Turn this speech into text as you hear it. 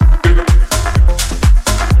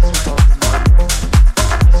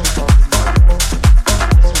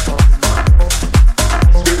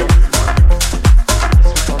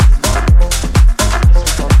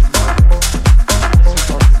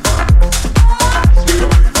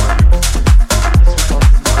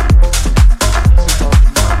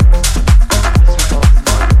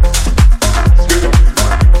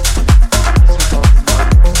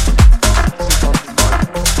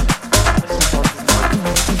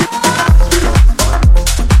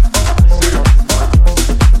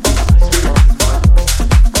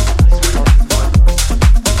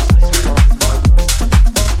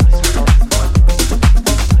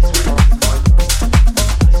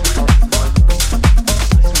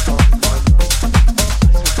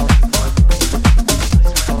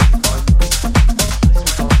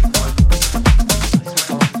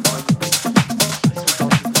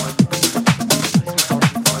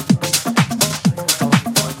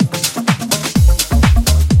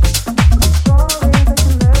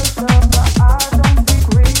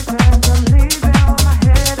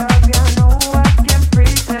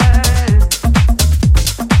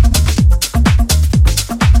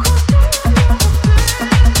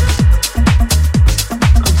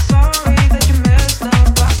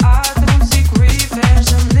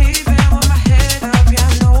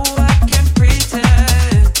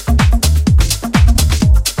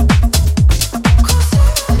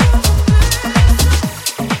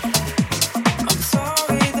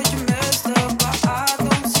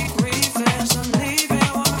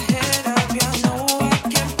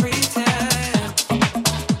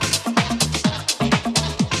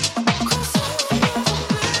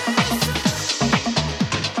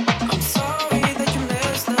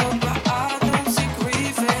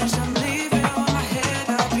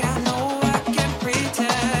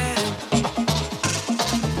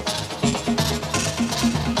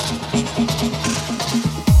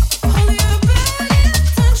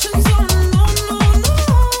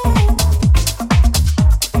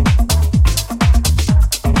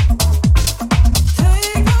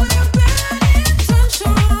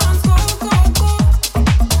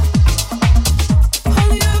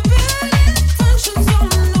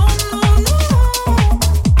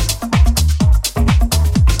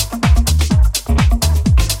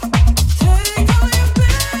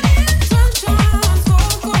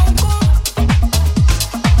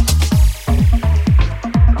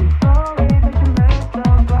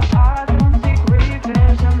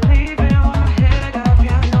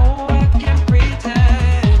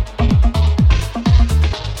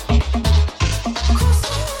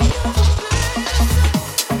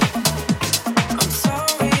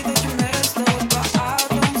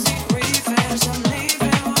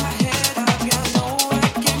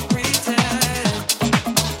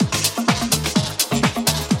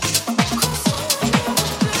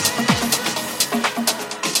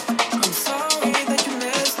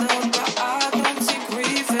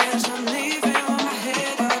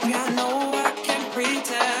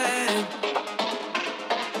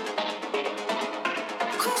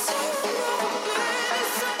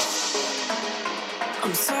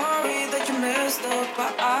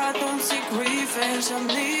confess I'm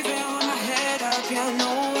leaving with my head up. Yeah, I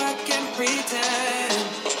know I can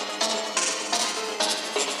pretend.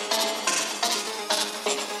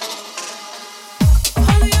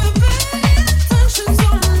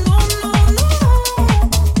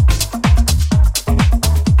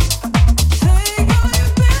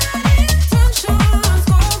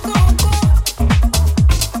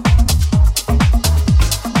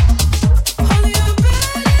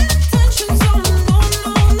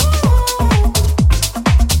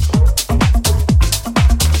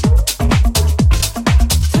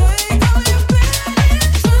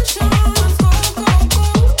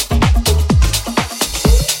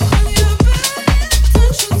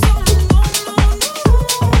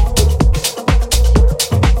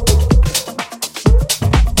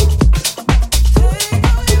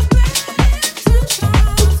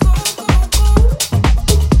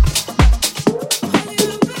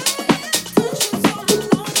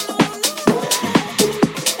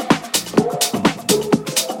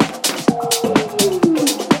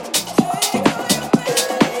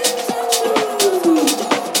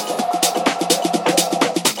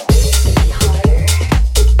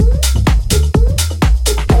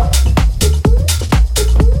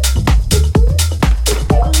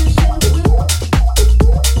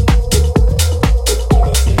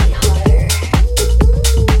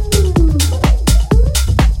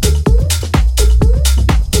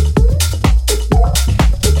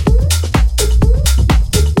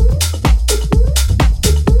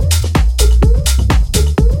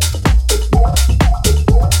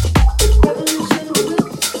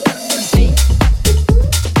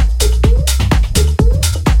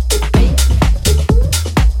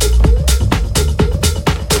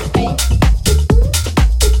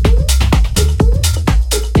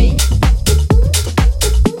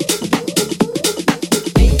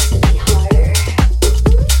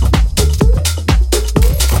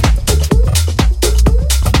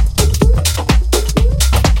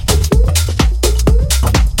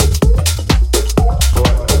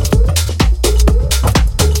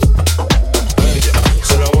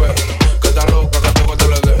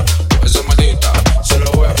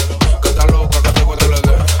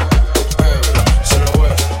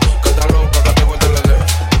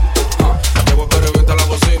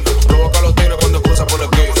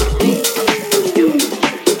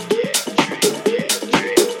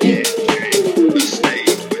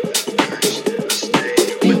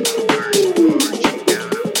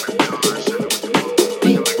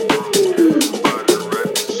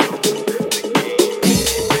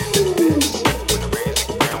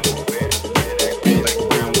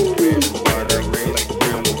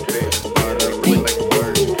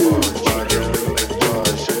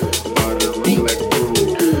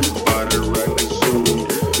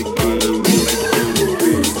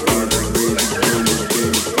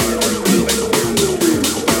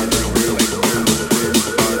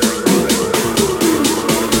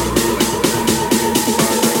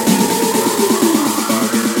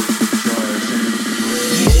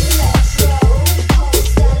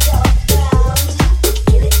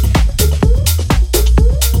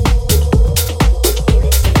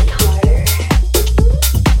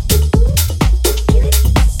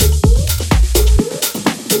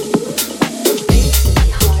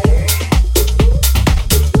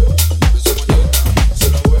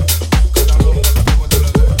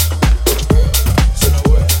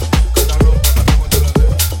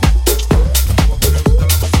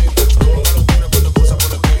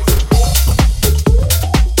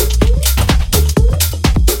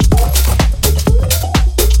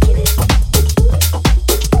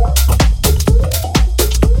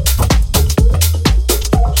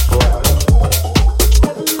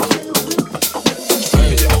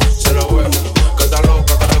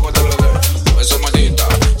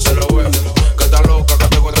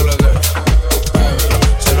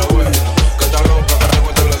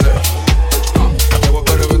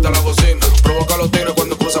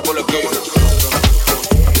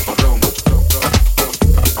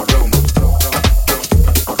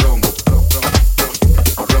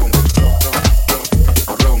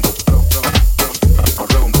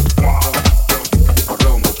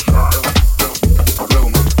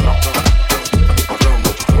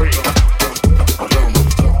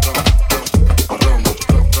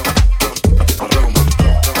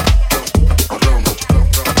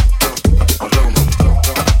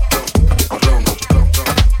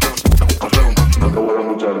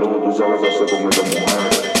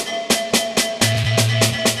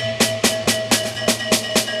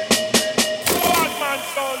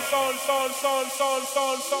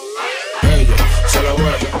 Ella se la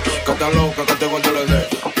ve, que está loca, que te guarda la de.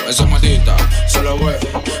 Esa maldita se la ve,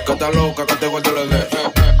 que está loca, que te guarde le dé.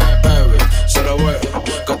 Se la ve,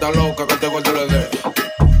 que está loca, que te guarde le dé.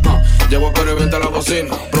 Llego que revienta la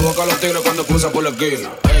bocina, provoca a los tigres cuando cruza por la esquina.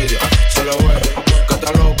 Ella se la ve, que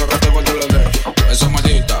está loca, que te guarde le dé. Esa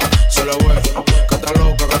maldita se la ve, que está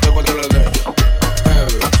loca, que te guarde le dé.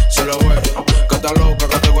 Se la ve, que está loca,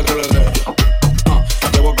 que te guarde le dé.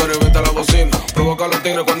 Llego que revienta la bocina, provoca a los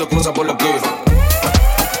tigres cuando cruza por la esquina.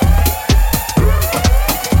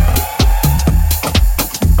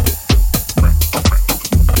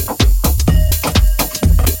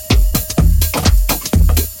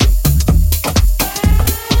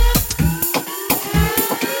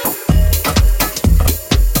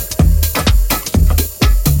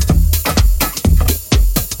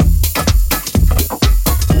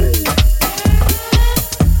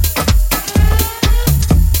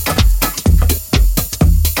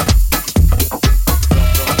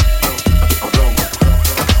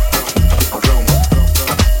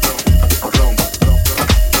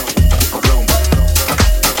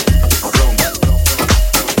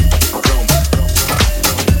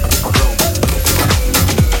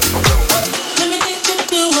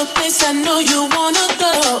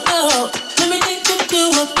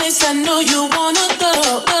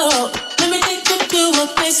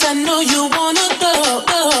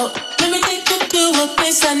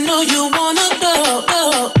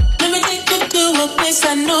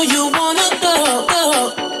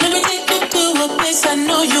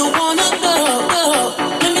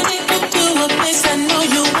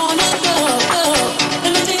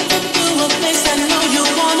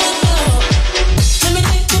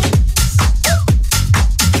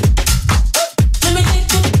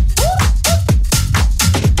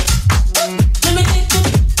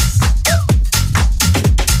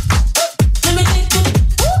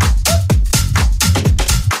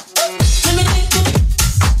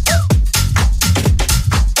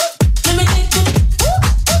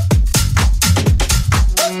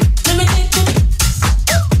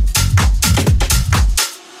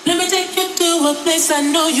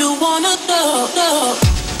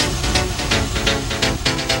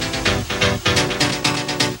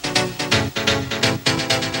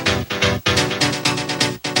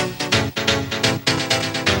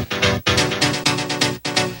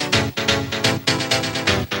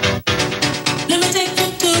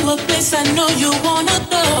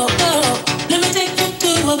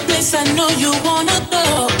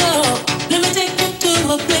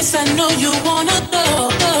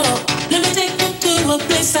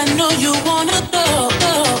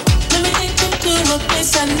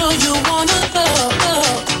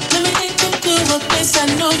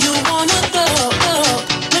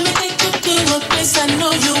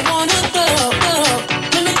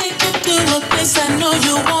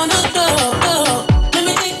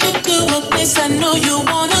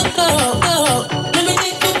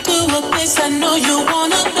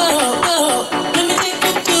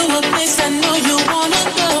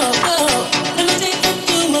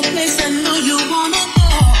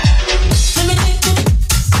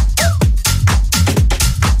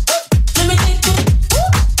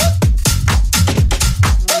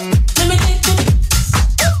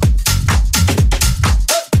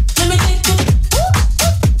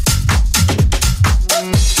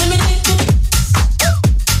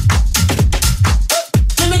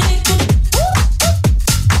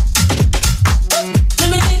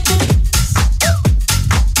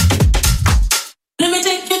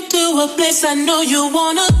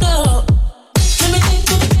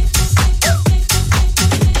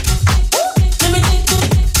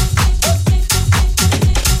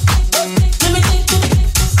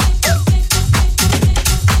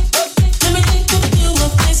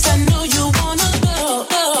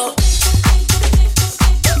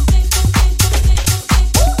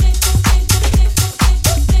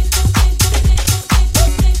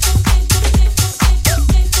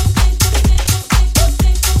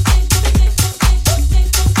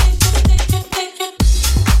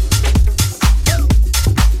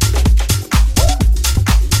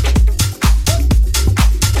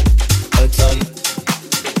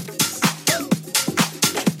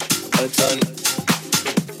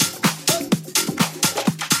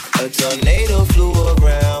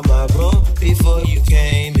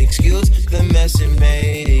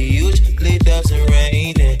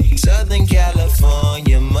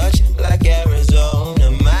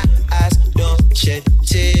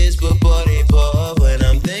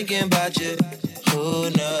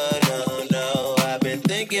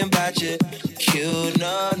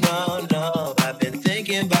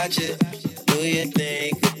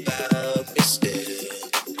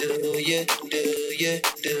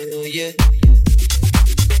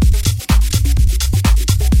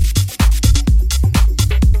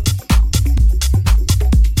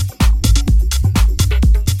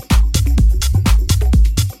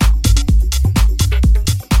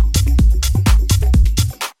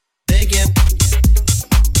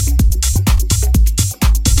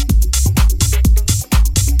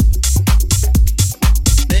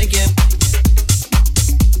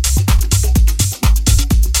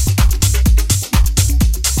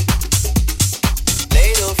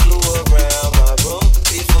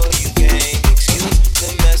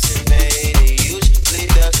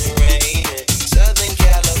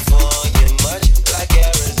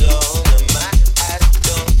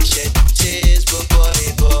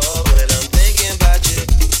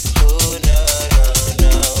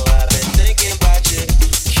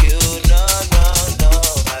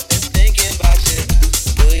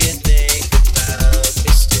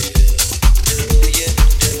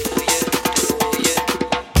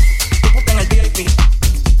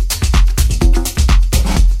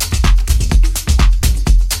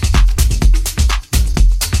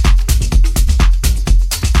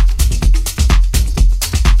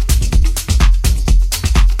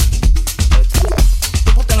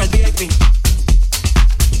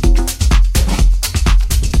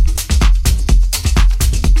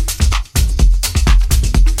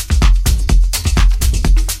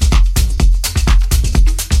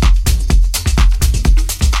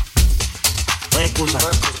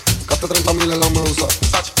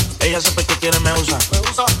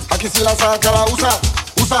 Aquí si la saca, la usa.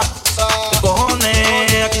 ¿Qué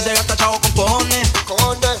cojones? Aquí se gasta chavo con cojones.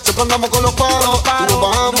 Siempre andamos con los palos. Y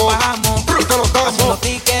nos bajamos. Y te los damos. Sin los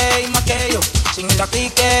tickets y más que yo. Sin la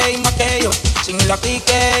ticket y más que yo. Sin la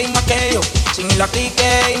ticket y más que yo. Sin la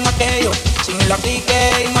ticket y más que yo. Sin la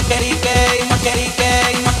ticket y más que y más que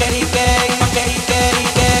y más que y más que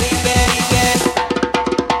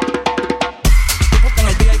en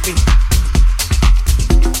el VIP.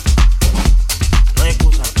 No hay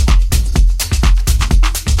excusa.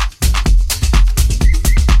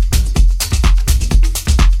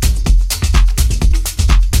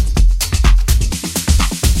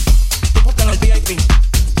 En el VIP.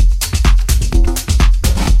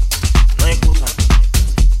 No hay excusa.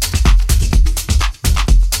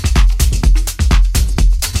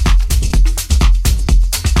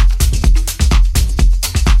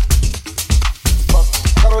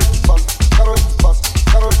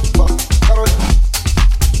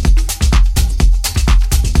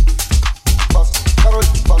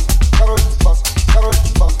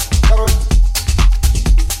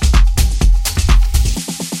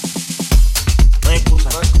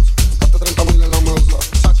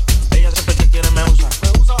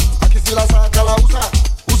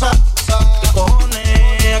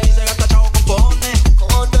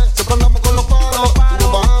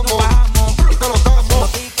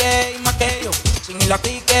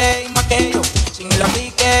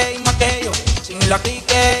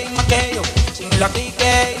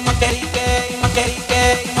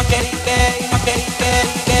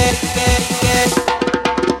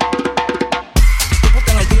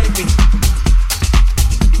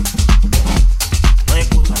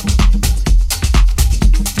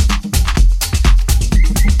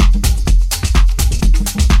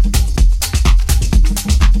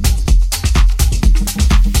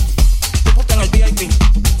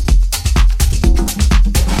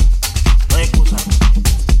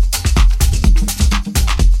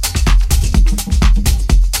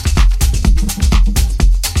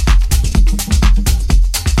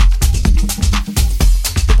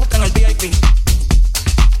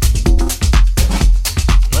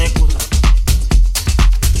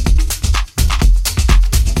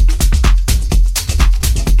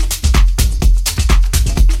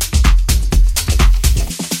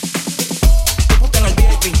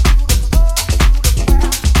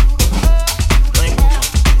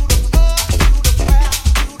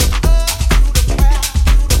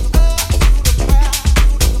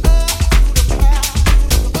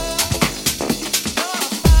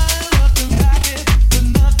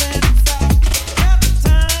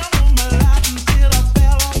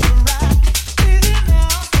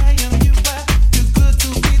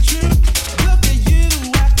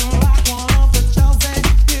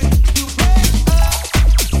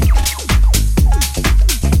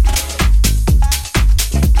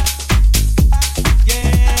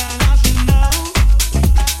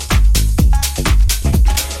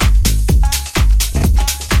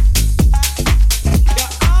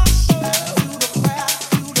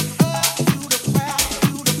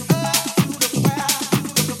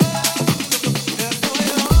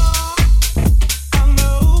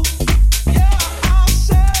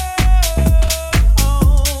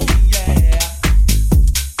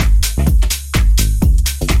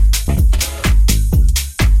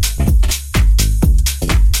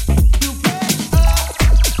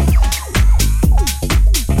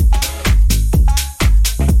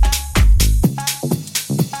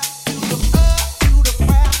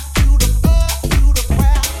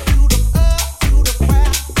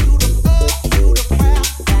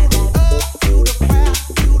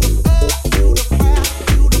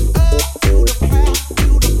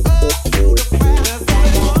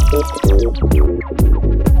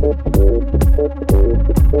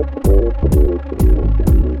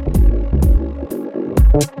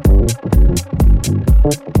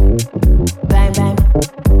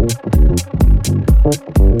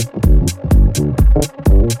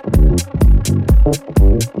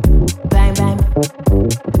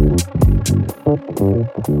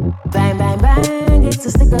 Bang, bang, bang, it's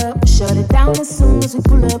a stick up. Shut it down as soon as we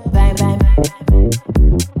pull up. Bang, bang.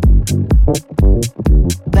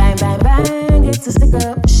 Bang, bang, bang, it's a stick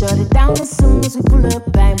up. Shut it down as soon as we pull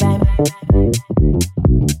up. Bang, bang.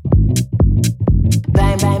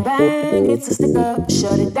 Bang, bang, bang, it's a stick up.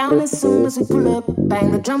 Shut it down as soon as we pull up.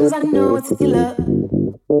 Bang the drums, I know it's a killer.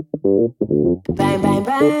 Bang, bang,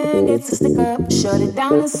 bang, it's a stick up. Shut it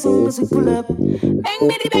down as soon as we pull up. Bang,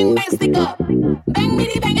 bitty, bang, bang, stick up. Bang,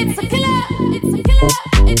 bitty, bang, it's a killer. It's a killer.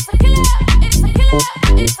 It's a killer. It's a killer.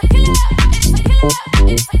 It's a killer. It's a killer.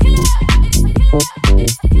 It's a killer. It's a killer. Bang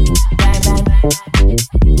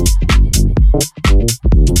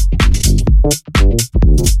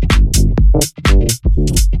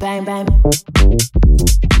bang.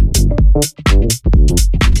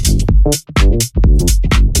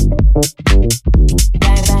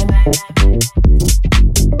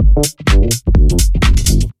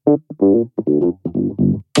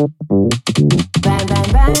 Bang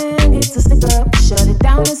bang bang, it's a stick up. Shut it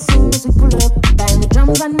down as soon as we pull up. Bang the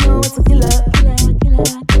drums, I know it's a killer.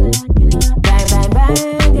 Bang bang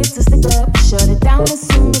bang, it's a stick up. Shut it down as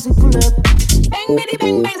soon as we pull up. Bang bitty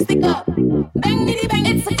bang bang, stick up. Bang bitty bang,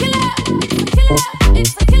 it's a killer. It's a killer.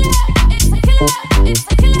 It's a killer. It's a killer. It's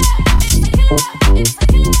a killer. It's a killer. It's a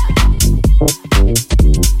killer.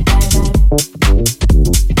 Bang bang.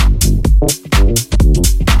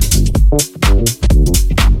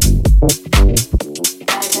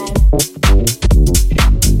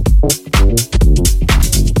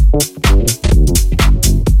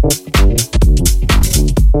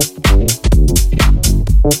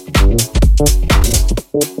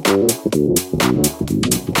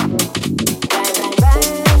 Bang bang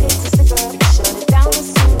bang, it's a stick up. Shut it down as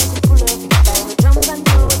soon as we pull up. Bang the drums, I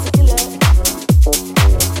know it's a killer.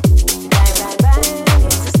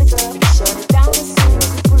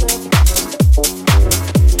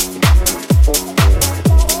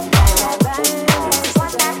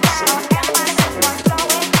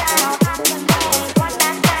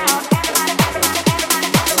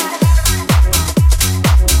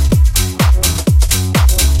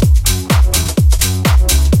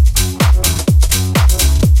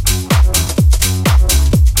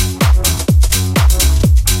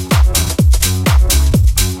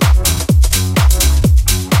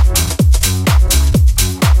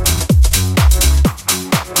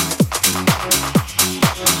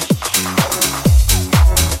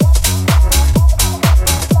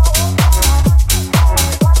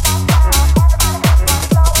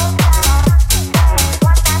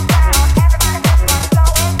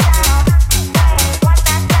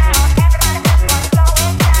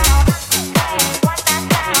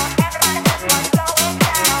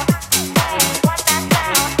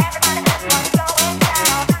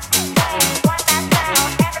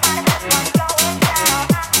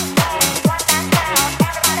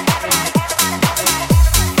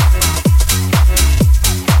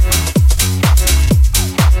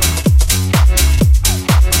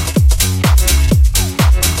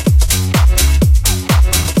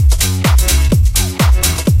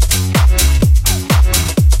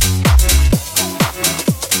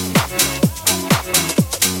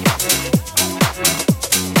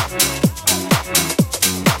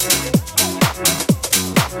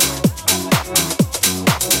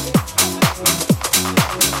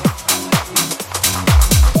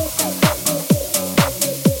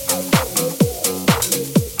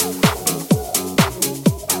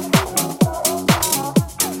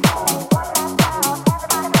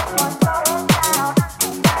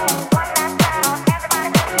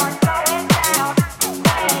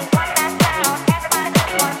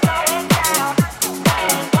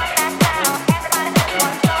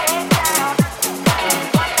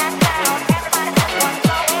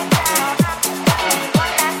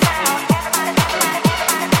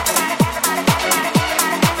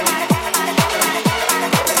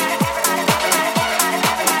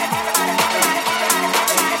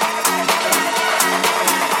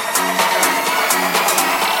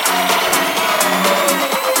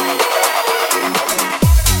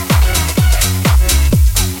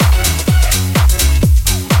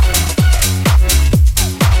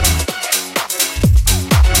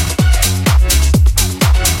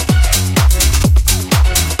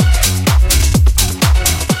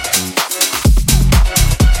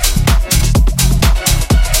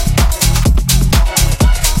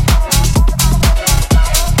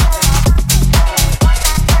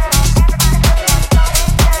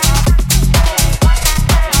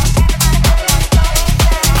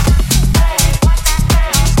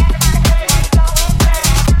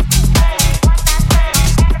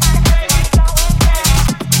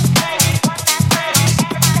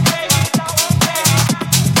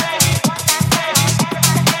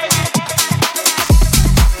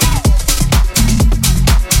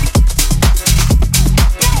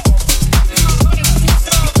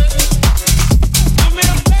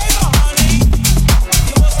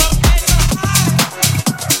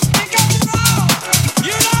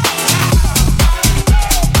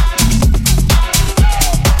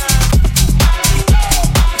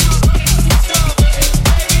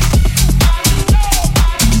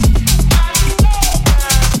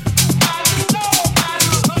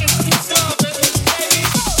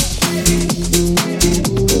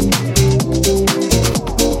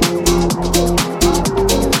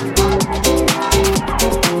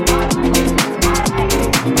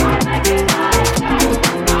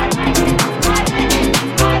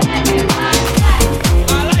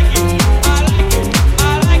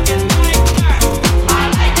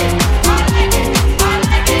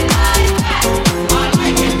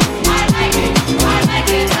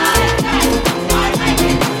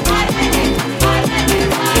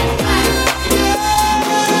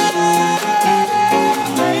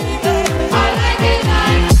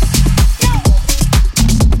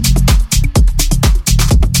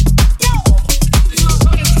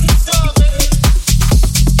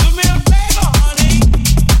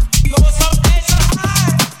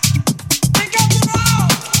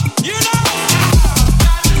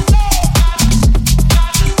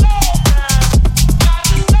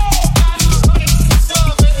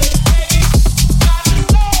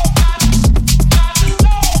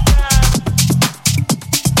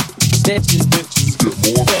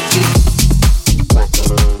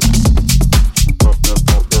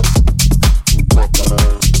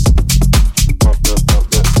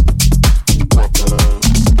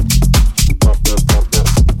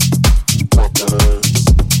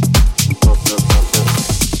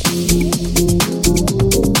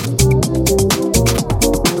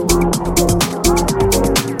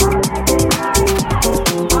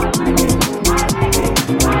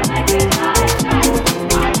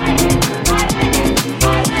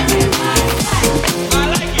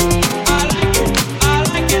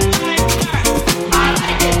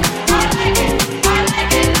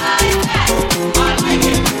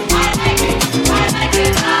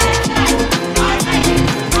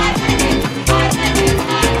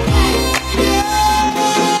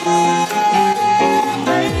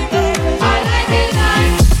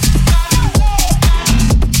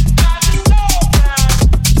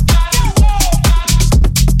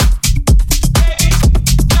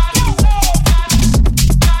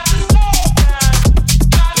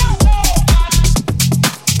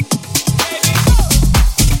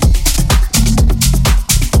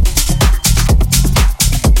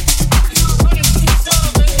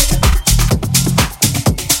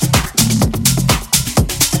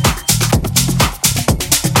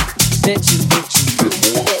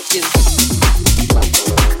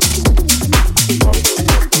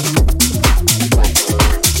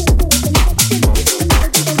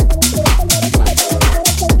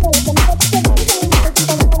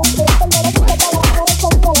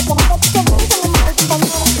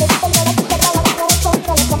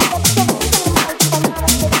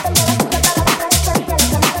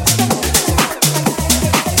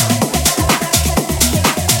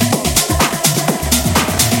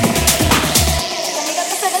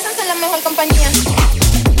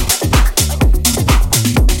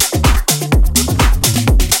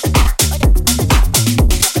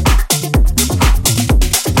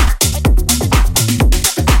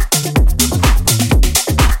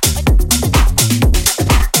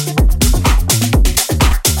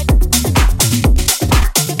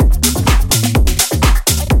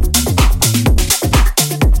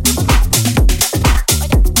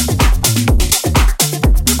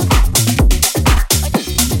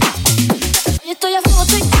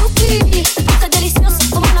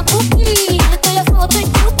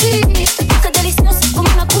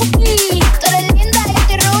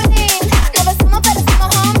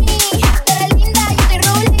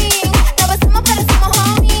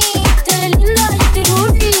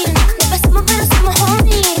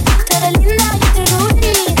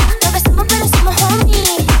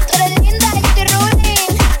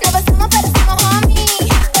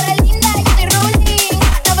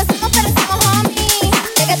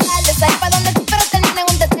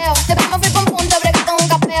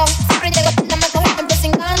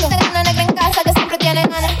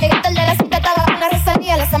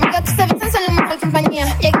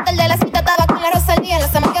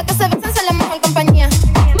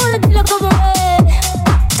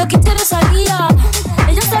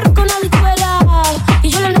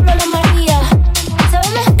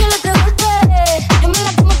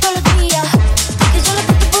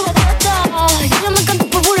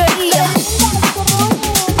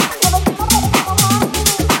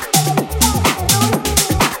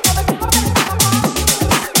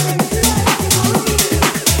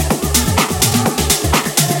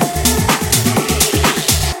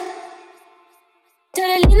 Tú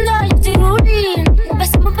eres linda, yo estoy ruling.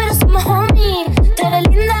 Besamos pero somos homies.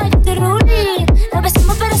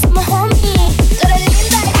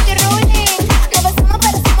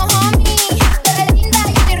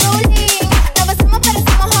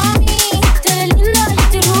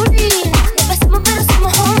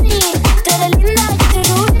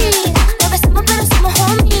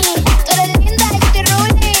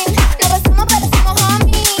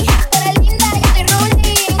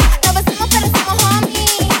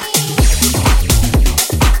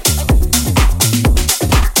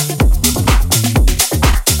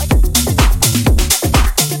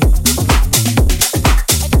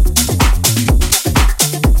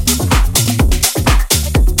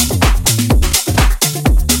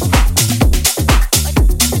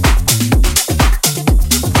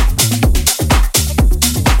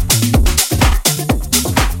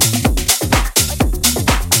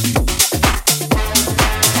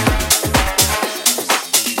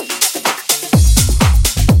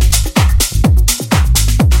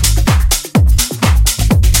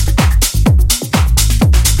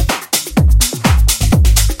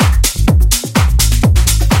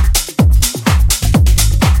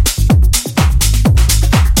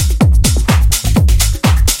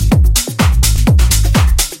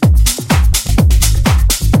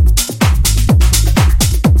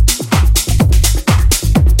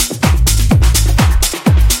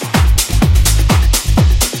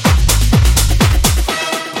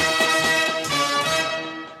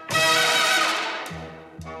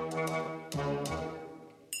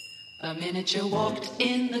 minute you walked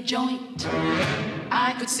in the joint,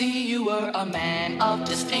 I could see you were a man of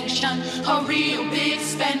distinction, a real big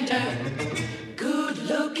spender. Good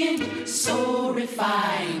looking, so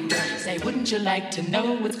refined. Say, wouldn't you like to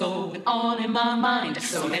know what's going on in my mind?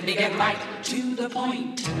 So let me get right to the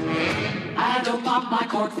point. I don't pop my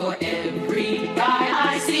cork for every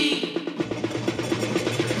guy I see.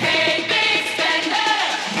 Hey, big spender!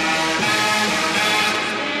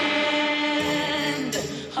 Spend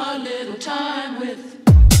a little time with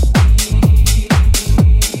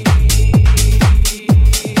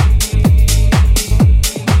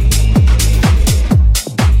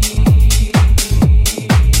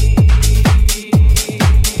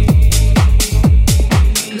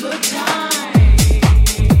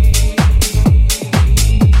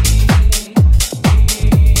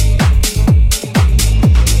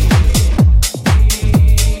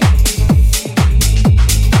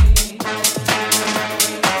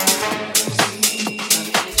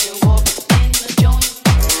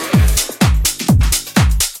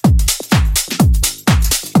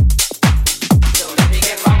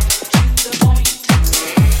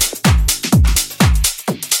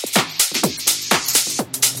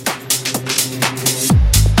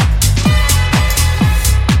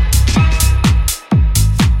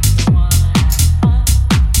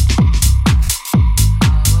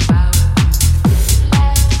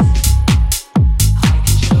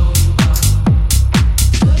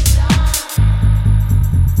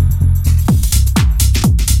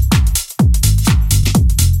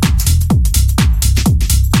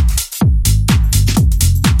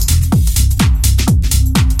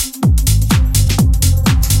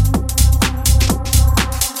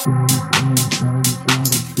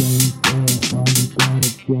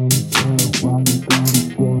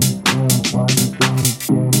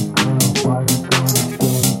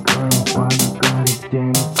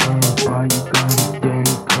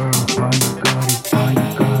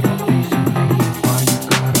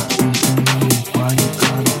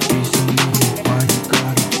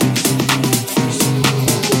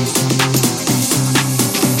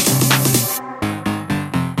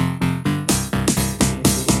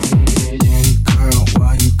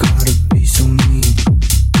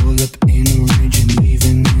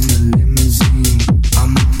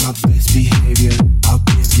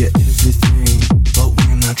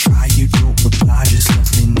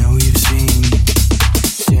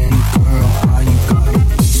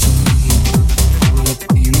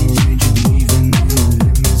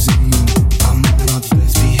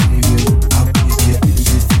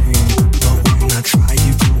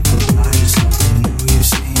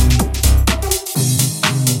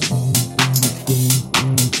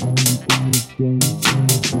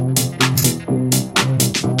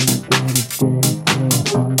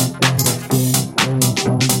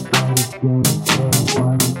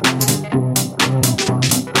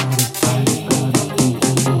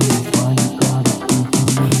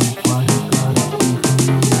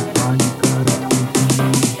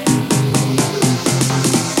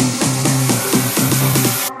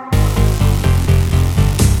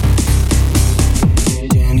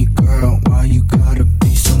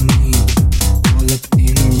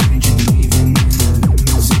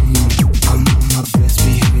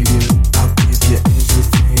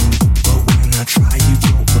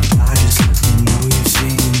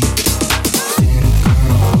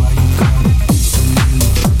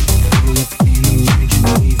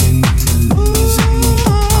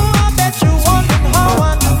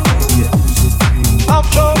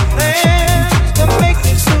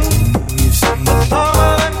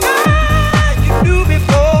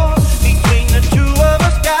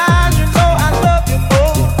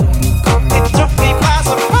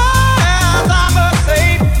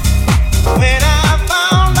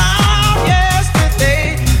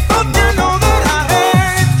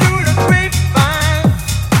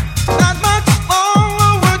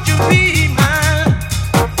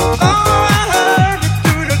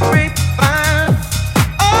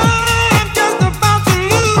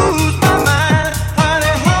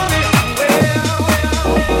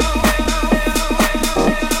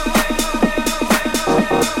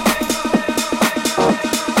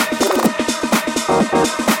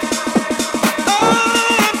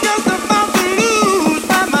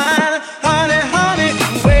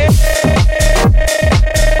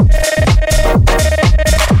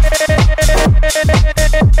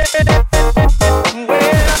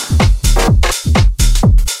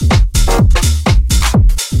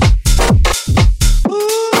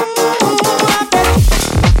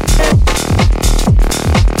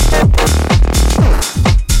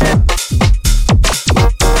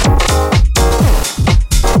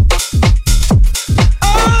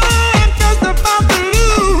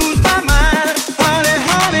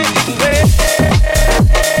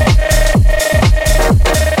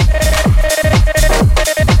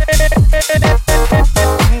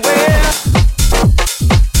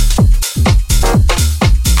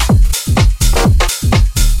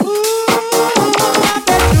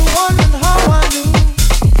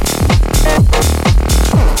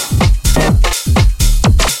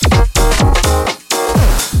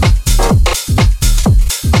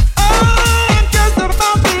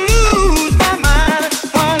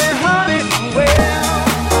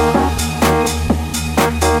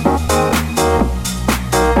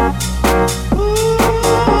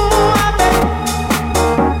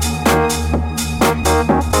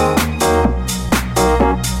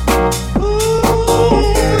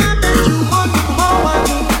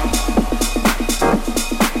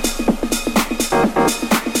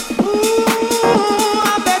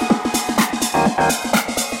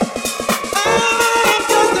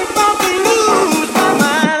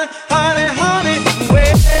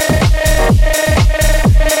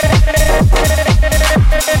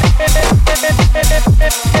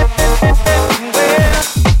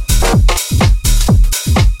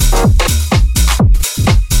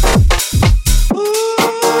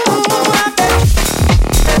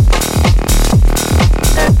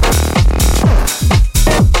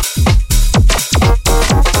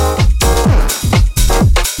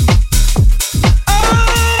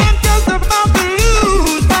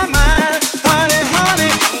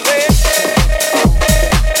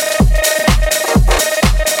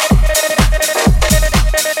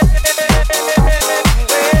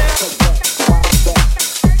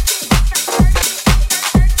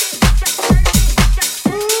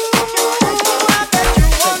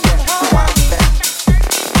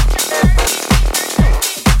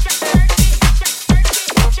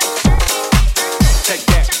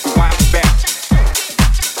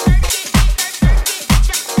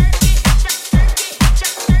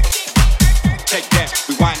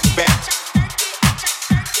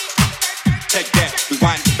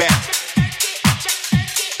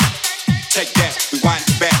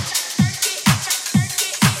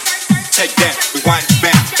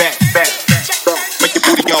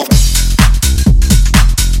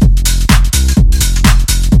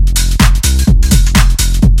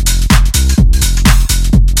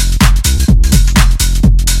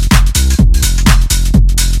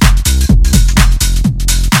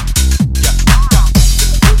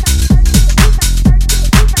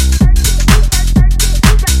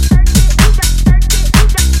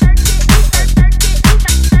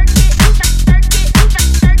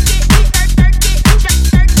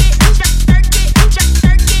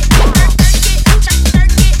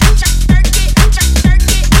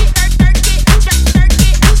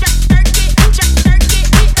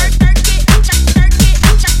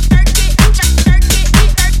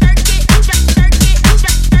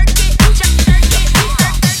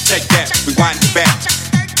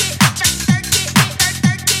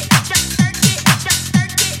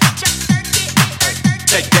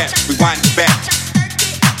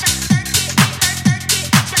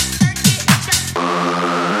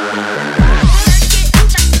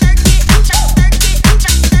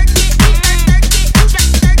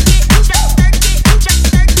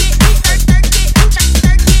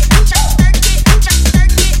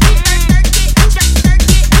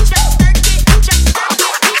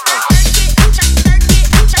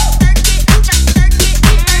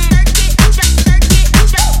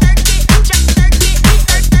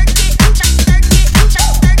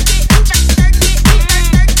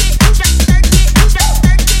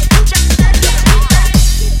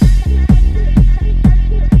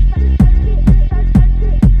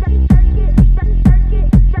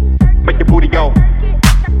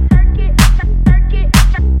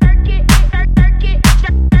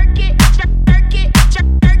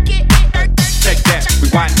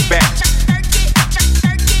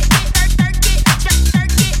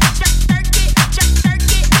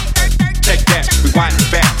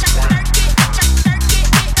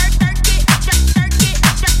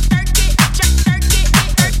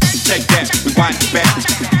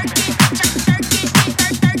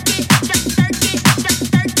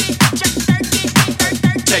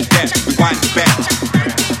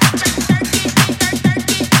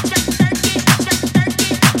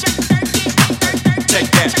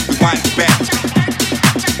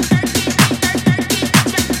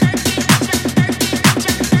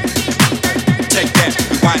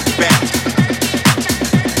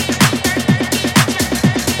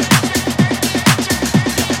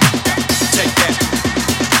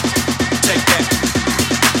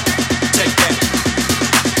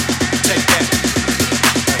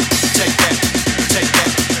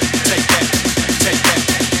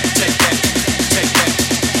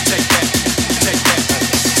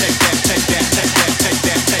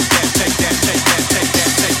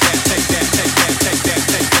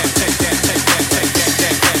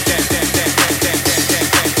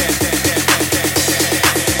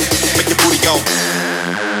Make your booty go.